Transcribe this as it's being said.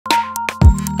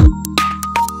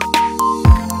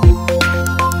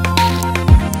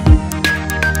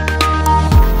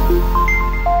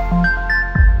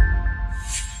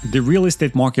The real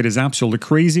estate market is absolutely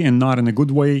crazy and not in a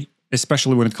good way,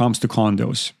 especially when it comes to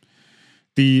condos.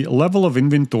 The level of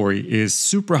inventory is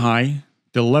super high.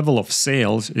 The level of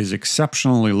sales is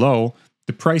exceptionally low.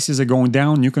 The prices are going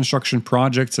down. New construction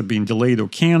projects are being delayed or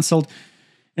canceled.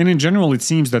 And in general, it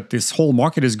seems that this whole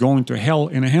market is going to hell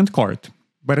in a handcart.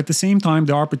 But at the same time,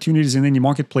 there are opportunities in any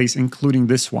marketplace, including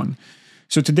this one.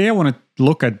 So today I want to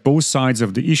look at both sides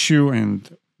of the issue and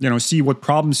see what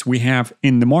problems we have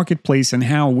in the marketplace and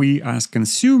how we as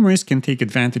consumers can take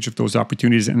advantage of those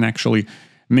opportunities and actually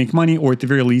make money, or at the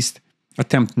very least,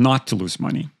 attempt not to lose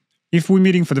money. If we're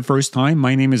meeting for the first time,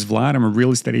 my name is Vlad. I'm a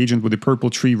real estate agent with the Purple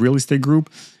Tree Real Estate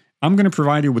Group. I'm going to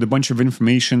provide you with a bunch of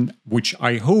information which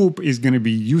I hope is going to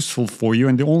be useful for you.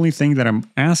 And the only thing that I'm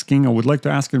asking, or would like to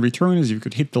ask in return, is you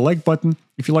could hit the like button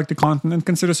if you like the content and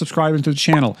consider subscribing to the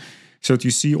channel so that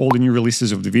you see all the new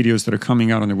releases of the videos that are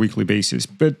coming out on a weekly basis.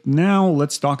 But now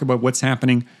let's talk about what's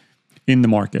happening in the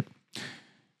market.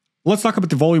 Let's talk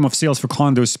about the volume of sales for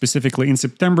condos specifically. In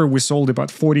September, we sold about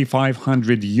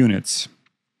 4,500 units.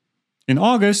 In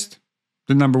August,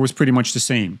 the number was pretty much the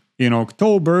same. In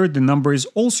October, the number is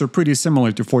also pretty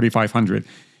similar to 4,500.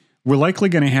 We're likely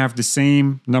going to have the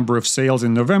same number of sales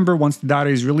in November once the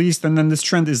data is released, and then this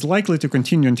trend is likely to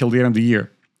continue until the end of the year.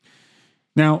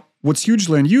 Now, what's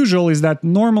hugely unusual is that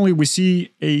normally we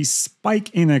see a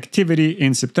spike in activity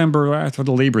in September after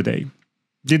the Labor Day.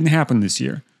 Didn't happen this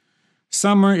year.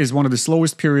 Summer is one of the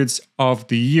slowest periods of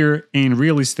the year in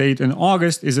real estate, and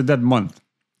August is a dead month.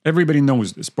 Everybody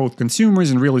knows this, both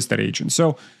consumers and real estate agents.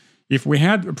 So if we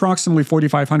had approximately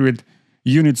 4,500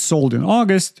 units sold in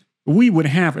August, we would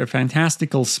have a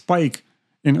fantastical spike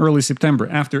in early September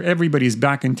after everybody's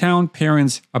back in town,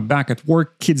 parents are back at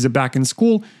work, kids are back in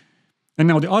school, and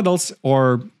now the adults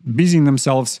are busying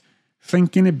themselves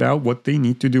thinking about what they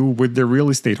need to do with their real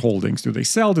estate holdings. Do they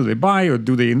sell, do they buy, or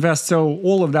do they invest? So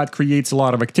all of that creates a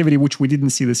lot of activity, which we didn't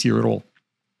see this year at all.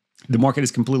 The market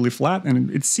is completely flat,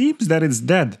 and it seems that it's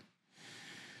dead.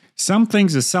 Some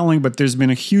things are selling, but there's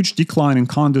been a huge decline in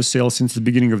condo sales since the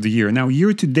beginning of the year. Now,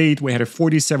 year to date, we had a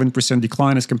 47%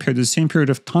 decline as compared to the same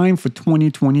period of time for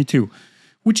 2022,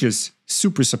 which is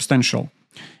super substantial.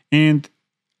 And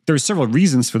there are several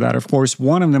reasons for that, of course.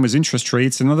 One of them is interest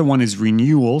rates. Another one is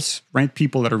renewals, right?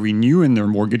 People that are renewing their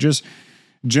mortgages.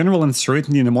 General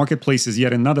uncertainty in the marketplace is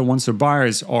yet another one. So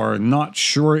buyers are not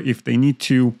sure if they need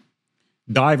to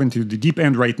dive into the deep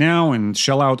end right now and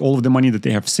shell out all of the money that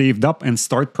they have saved up and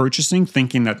start purchasing,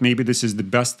 thinking that maybe this is the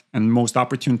best and most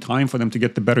opportune time for them to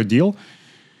get the better deal.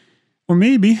 Or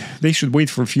maybe they should wait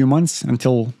for a few months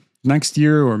until next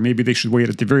year, or maybe they should wait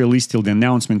at the very least till the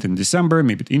announcement in December.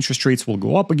 Maybe the interest rates will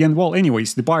go up again. Well,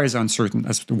 anyways, the buyers are uncertain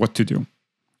as to what to do.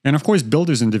 And of course,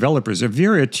 builders and developers are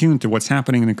very attuned to what's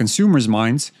happening in the consumers'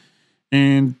 minds,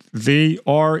 and they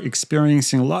are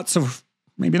experiencing lots of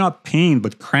maybe not pain,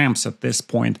 but cramps at this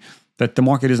point, that the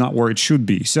market is not where it should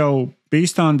be. So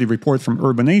based on the report from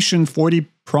Urbanation, 40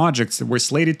 projects that were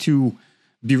slated to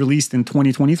be released in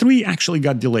 2023 actually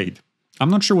got delayed.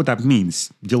 I'm not sure what that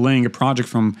means, delaying a project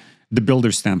from the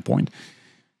builder's standpoint.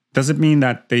 Does it mean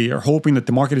that they are hoping that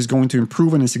the market is going to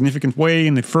improve in a significant way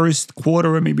in the first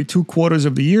quarter or maybe 2 quarters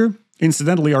of the year?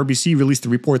 Incidentally, RBC released a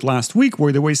report last week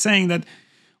where they were saying that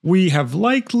we have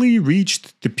likely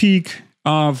reached the peak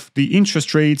of the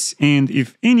interest rates, and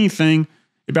if anything,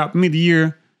 about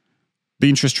mid-year, the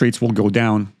interest rates will go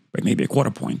down by maybe a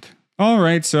quarter point. All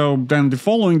right, so then the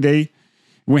following day,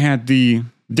 we had the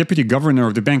deputy governor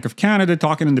of the Bank of Canada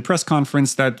talking in the press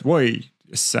conference that, wait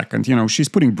a second, she's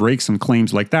putting brakes on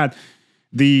claims like that.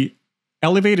 The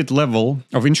elevated level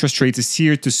of interest rates is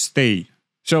here to stay.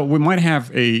 So we might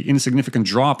have an insignificant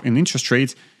drop in interest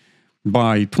rates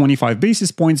by 25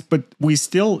 basis points, but we're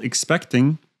still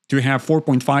expecting to have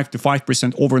 4.5 to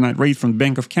 5% overnight rate from the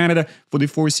Bank of Canada for the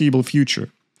foreseeable future.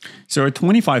 So a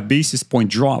 25 basis point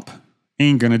drop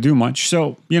ain't going to do much.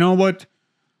 So you know what?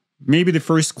 Maybe the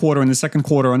first quarter and the second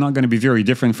quarter are not going to be very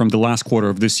different from the last quarter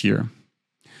of this year.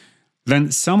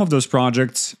 Then some of those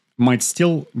projects might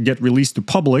still get released to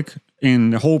public in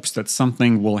the hopes that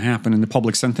something will happen in the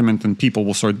public sentiment and people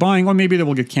will start buying, or maybe they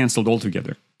will get canceled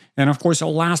altogether. And of course, our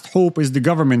last hope is the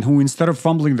government, who instead of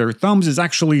fumbling their thumbs is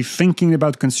actually thinking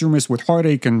about consumers with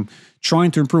heartache and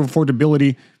trying to improve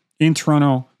affordability in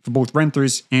Toronto for both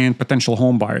renters and potential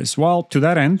home buyers. Well, to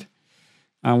that end,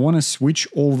 I want to switch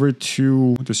over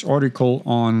to this article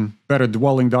on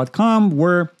betterdwelling.com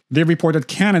where they report that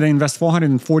Canada invests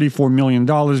 $444 million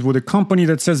with a company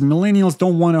that says millennials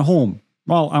don't want a home.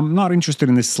 Well, I'm not interested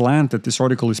in this slant that this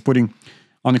article is putting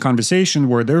on the conversation,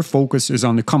 where their focus is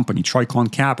on the company,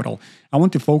 Tricon Capital. I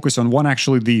want to focus on what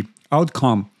actually the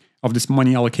outcome of this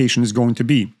money allocation is going to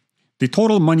be. the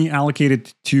total money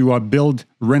allocated to build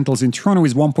rentals in Toronto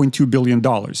is $1.2 billion.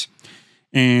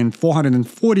 And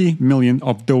 440 million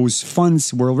of those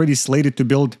funds were already slated to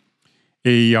build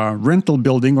a rental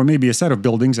building or maybe a set of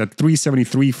buildings at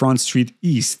 373 Front Street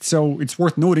East. So it's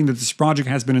worth noting that this project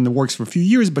has been in the works for a few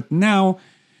years, but now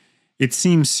it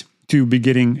seems to be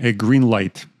getting a green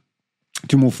light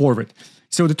to move forward.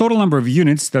 So the total number of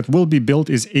units that will be built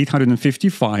is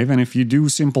 855. And if you do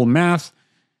simple math,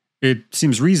 it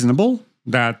seems reasonable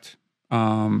that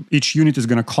each unit is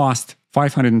going to cost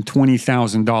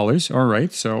 $520,000. All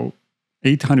right, so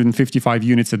 855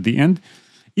 units at the end.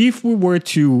 If we were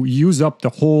to use up the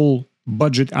whole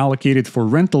budget allocated for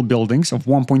rental buildings of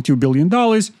 $1.2 billion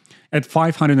at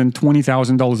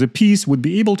 $520,000 a piece, would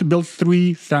be able to build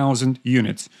 3,000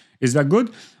 units. Is that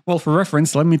good? Well, for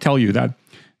reference, let me tell you that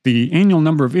the annual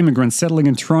number of immigrants settling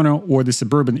in Toronto or the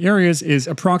suburban areas is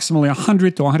approximately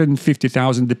 100 to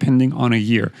 150,000 depending on a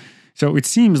year. So it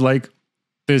seems like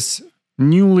this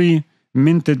newly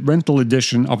minted rental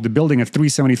edition of the building at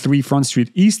 373 Front Street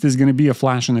East is going to be a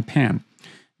flash in the pan.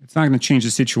 It's not going to change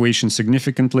the situation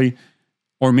significantly,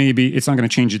 or maybe it's not going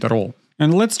to change it at all.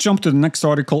 And let's jump to the next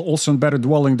article, also on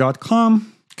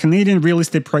betterdwelling.com. Canadian real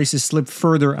estate prices slip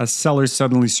further as sellers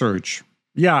suddenly surge.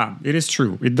 Yeah, it is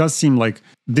true. It does seem like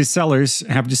the sellers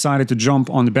have decided to jump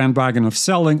on the bandwagon of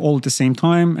selling all at the same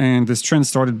time, and this trend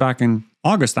started back in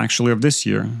August, actually, of this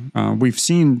year. We've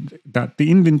seen that the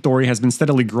inventory has been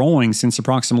steadily growing since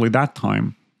approximately that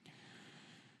time,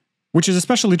 which is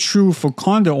especially true for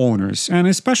condo owners and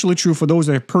especially true for those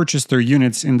that have purchased their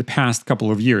units in the past couple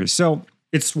of years. So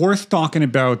it's worth talking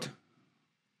about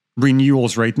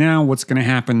renewals right now, what's going to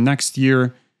happen next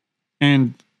year,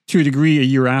 and to a degree, a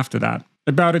year after that.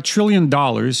 About $1 trillion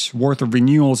worth of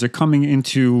renewals are coming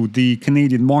into the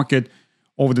Canadian market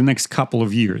over the next couple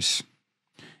of years.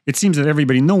 It seems that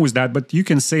everybody knows that, but you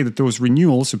can say that those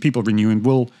renewals, so people renewing,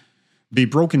 will be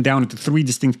broken down into three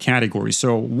distinct categories.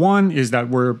 So one is that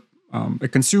where a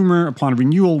consumer, upon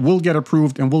renewal, will get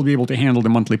approved and will be able to handle the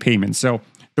monthly payments. So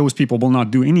those people will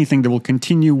not do anything. They will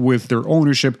continue with their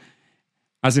ownership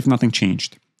as if nothing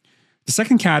changed. The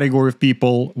second category of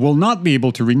people will not be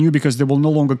able to renew because they will no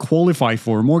longer qualify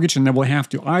for a mortgage, and they will have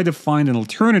to either find an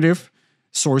alternative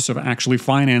source of actually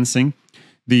financing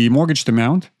the mortgaged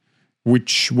amount,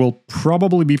 which will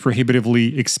probably be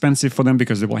prohibitively expensive for them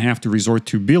because they will have to resort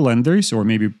to bill lenders or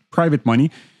maybe private money.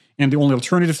 And the only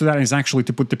alternative to that is actually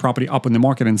to put the property up in the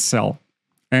market and sell.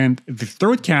 And the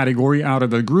third category out of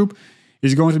the group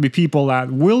is going to be people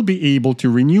that will be able to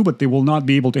renew, but they will not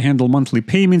be able to handle monthly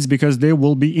payments because they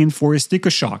will be in for a sticker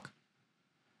shock.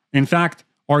 In fact,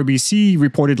 RBC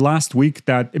reported last week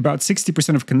that about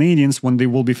 60% of Canadians, when they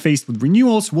will be faced with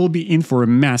renewals, will be in for a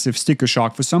massive sticker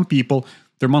shock. For some people,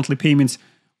 their monthly payments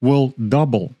will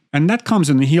double. And that comes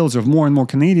on the heels of more and more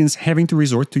Canadians having to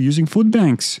resort to using food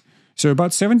banks. So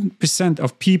about 7%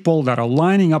 of people that are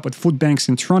lining up at food banks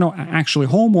in Toronto are actually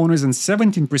homeowners, and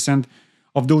 17%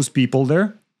 of those people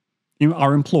there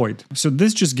are employed. So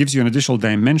this just gives you an additional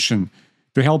dimension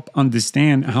to help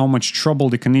understand how much trouble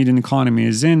the Canadian economy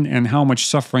is in and how much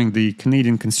suffering the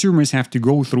Canadian consumers have to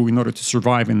go through in order to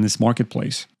survive in this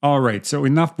marketplace. All right, so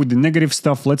enough with the negative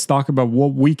stuff. Let's talk about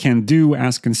what we can do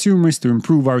as consumers to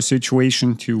improve our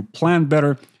situation, to plan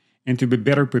better, and to be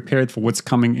better prepared for what's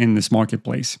coming in this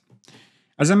marketplace.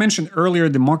 As I mentioned earlier,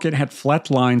 the market had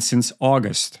flatlined since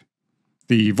August.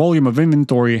 The volume of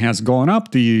inventory has gone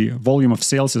up, the volume of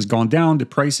sales has gone down, the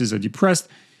prices are depressed,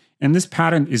 and this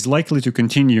pattern is likely to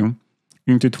continue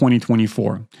into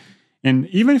 2024. And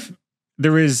even if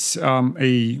there is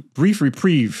a brief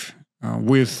reprieve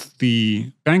with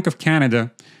the Bank of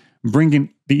Canada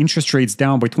bringing the interest rates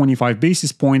down by 25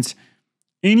 basis points,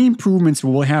 any improvements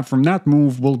we will have from that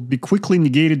move will be quickly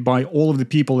negated by all of the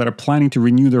people that are planning to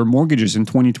renew their mortgages in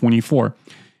 2024.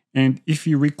 And if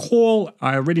you recall,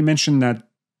 I already mentioned that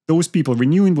those people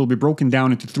renewing will be broken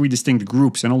down into three distinct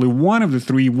groups, and only one of the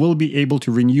three will be able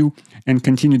to renew and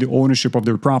continue the ownership of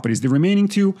their properties. The remaining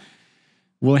two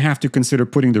will have to consider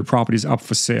putting their properties up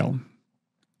for sale.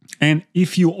 And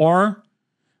if you are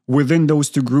within those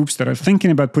two groups that are thinking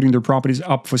about putting their properties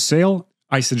up for sale,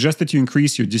 I suggest that you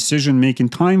increase your decision-making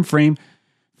time frame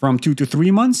from 2 to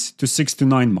 3 months to 6 to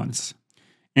 9 months.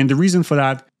 And the reason for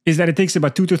that is that it takes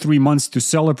about 2 to 3 months to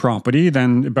sell a property,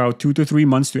 then about 2 to 3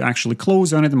 months to actually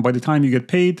close on it, and by the time you get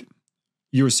paid,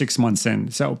 you're 6 months in.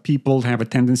 So people have a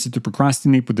tendency to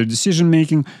procrastinate with their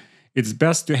decision-making. It's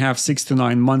best to have 6 to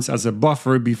 9 months as a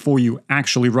buffer before you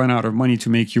actually run out of money to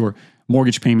make your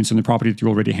mortgage payments on the property that you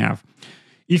already have.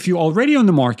 If you're already on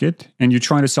the market and you're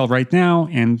trying to sell right now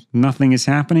and nothing is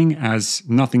happening, as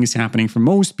nothing is happening for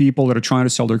most people that are trying to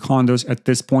sell their condos at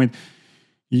this point,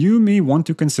 you may want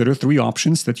to consider 3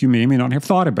 options that you may or may not have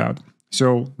thought about.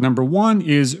 So number 1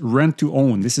 is rent to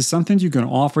own. This is something you can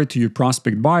offer to your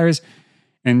prospect buyers,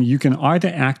 and you can either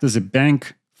act as a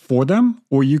bank for them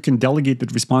or you can delegate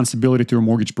that responsibility to a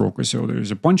mortgage broker. So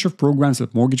there's a bunch of programs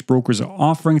that mortgage brokers are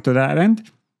offering to that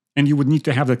end, and you would need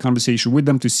to have that conversation with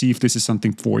them to see if this is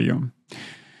something for you.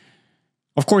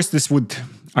 Of course, this would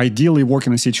ideally work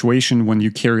in a situation when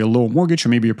you carry a low mortgage or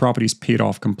maybe your property is paid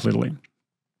off completely.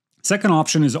 Second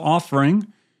option is offering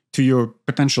to your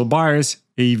potential buyers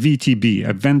a VTB,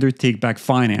 a vendor take-back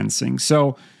financing.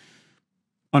 So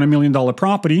on $1 million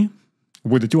property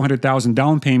with a $200,000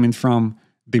 down payment from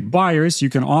the buyers, you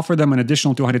can offer them an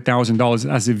additional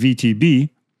 $200,000 as a VTB,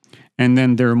 and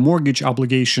then their mortgage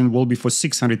obligation will be for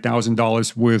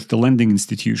 $600,000 with the lending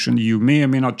institution. You may or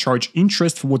may not charge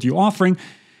interest for what you're offering,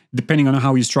 depending on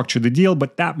how you structure the deal,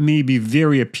 but that may be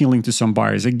very appealing to some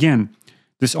buyers. Again,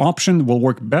 this option will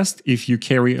work best if you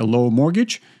carry a low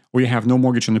mortgage or you have no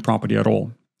mortgage on the property at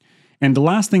all. And the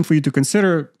last thing for you to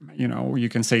consider, you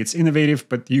can say it's innovative,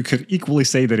 but you could equally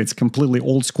say that it's completely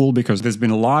old school because there's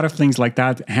been a lot of things like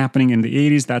that happening in the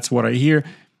 80s. That's what I hear.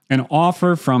 An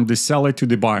offer from the seller to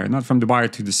the buyer, not from the buyer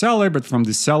to the seller, but from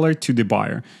the seller to the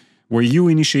buyer, where you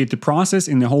initiate the process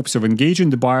in the hopes of engaging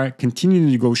the buyer, continuing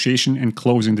the negotiation, and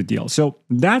closing the deal. So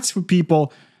that's for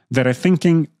people that are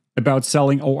thinking about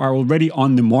selling or are already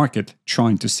on the market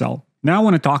trying to sell. Now I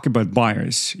want to talk about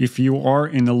buyers. If you are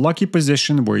in a lucky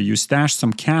position where you stashed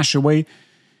some cash away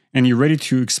and you're ready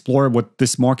to explore what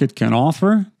this market can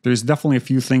offer, there's definitely a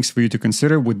few things for you to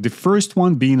consider, with the first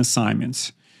one being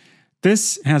assignments.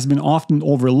 This has been often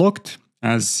overlooked,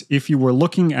 as if you were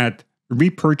looking at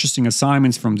repurchasing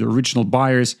assignments from the original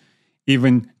buyers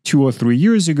even 2 or 3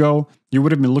 years ago, you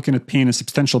would have been looking at paying a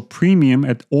substantial premium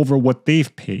at over what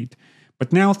they've paid.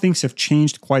 But now things have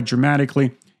changed quite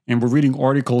dramatically, and we're reading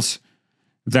articles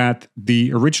that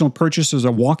the original purchasers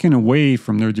are walking away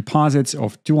from their deposits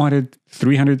of $200,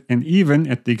 $300, and even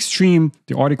at the extreme,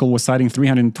 the article was citing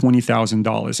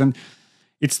 $320,000. And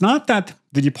it's not that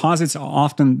the deposits are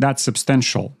often that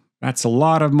substantial. That's a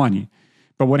lot of money.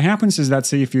 But what happens is that,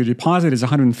 say, if your deposit is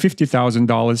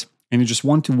 $150,000 and you just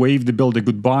want to waive the bill to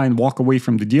goodbye and walk away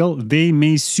from the deal, they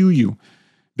may sue you.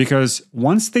 Because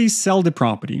once they sell the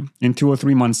property in 2 or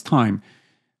 3 months' time,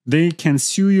 they can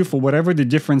sue you for whatever the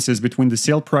difference is between the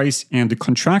sale price and the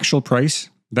contractual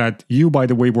price that you, by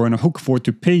the way, were on a hook for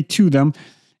to pay to them.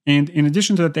 And in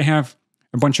addition to that, they have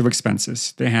a bunch of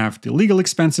expenses. They have the legal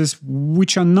expenses,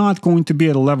 which are not going to be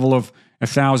at a level of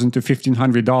 $1,000 to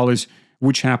 $1,500,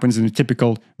 which happens in a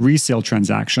typical resale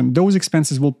transaction. Those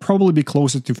expenses will probably be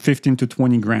closer to 15 to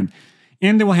 20 grand.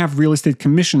 And they will have real estate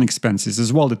commission expenses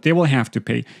as well that they will have to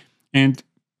pay. And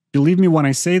believe me when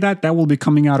I say that, that will be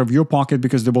coming out of your pocket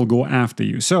because they will go after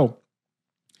you. So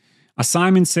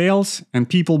assignment sales and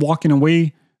people walking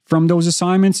away from those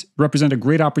assignments represent a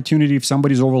great opportunity. If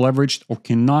somebody's overleveraged or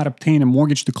cannot obtain a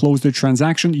mortgage to close their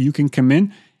transaction, you can come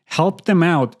in, help them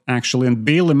out actually, and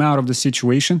bail them out of the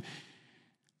situation.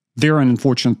 They're in an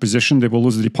unfortunate position. They will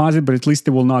lose the deposit, but at least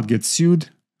they will not get sued.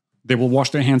 They will wash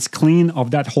their hands clean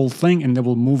of that whole thing and they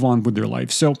will move on with their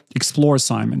life. So explore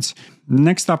assignments.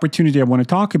 Next opportunity I want to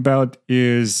talk about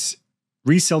is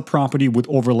resale property with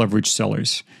overleveraged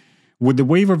sellers. With the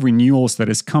wave of renewals that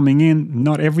is coming in,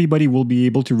 not everybody will be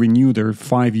able to renew their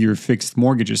 5-year fixed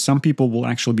mortgages. Some people will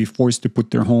actually be forced to put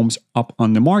their homes up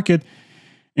on the market,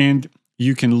 and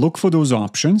you can look for those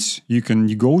options. You can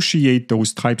negotiate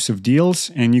those types of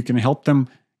deals, and you can help them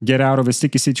get out of a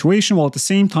sticky situation while at the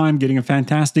same time getting a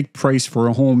fantastic price for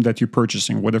a home that you're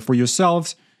purchasing, whether for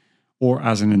yourselves or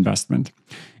as an investment.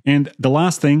 And the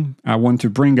last thing I want to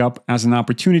bring up as an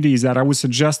opportunity is that I would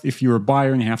suggest, if you're a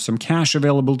buyer and you have some cash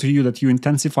available to you, that you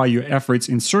intensify your efforts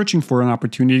in searching for an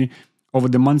opportunity over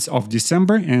the months of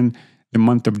December and the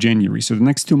month of January. So the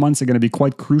next 2 months are going to be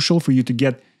quite crucial for you to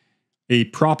get a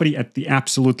property at the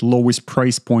absolute lowest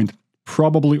price point,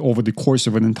 probably over the course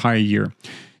of an entire year.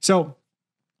 So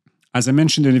as I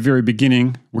mentioned in the very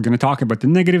beginning, we're going to talk about the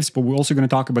negatives, but we're also going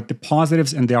to talk about the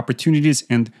positives and the opportunities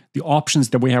and the options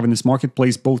that we have in this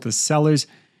marketplace, both as sellers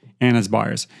and as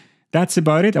buyers. That's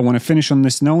about it. I want to finish on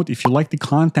this note. If you like the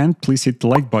content, please hit the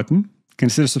like button.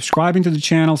 Consider subscribing to the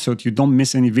channel so that you don't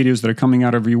miss any videos that are coming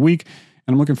out every week.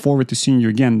 And I'm looking forward to seeing you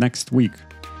again next week.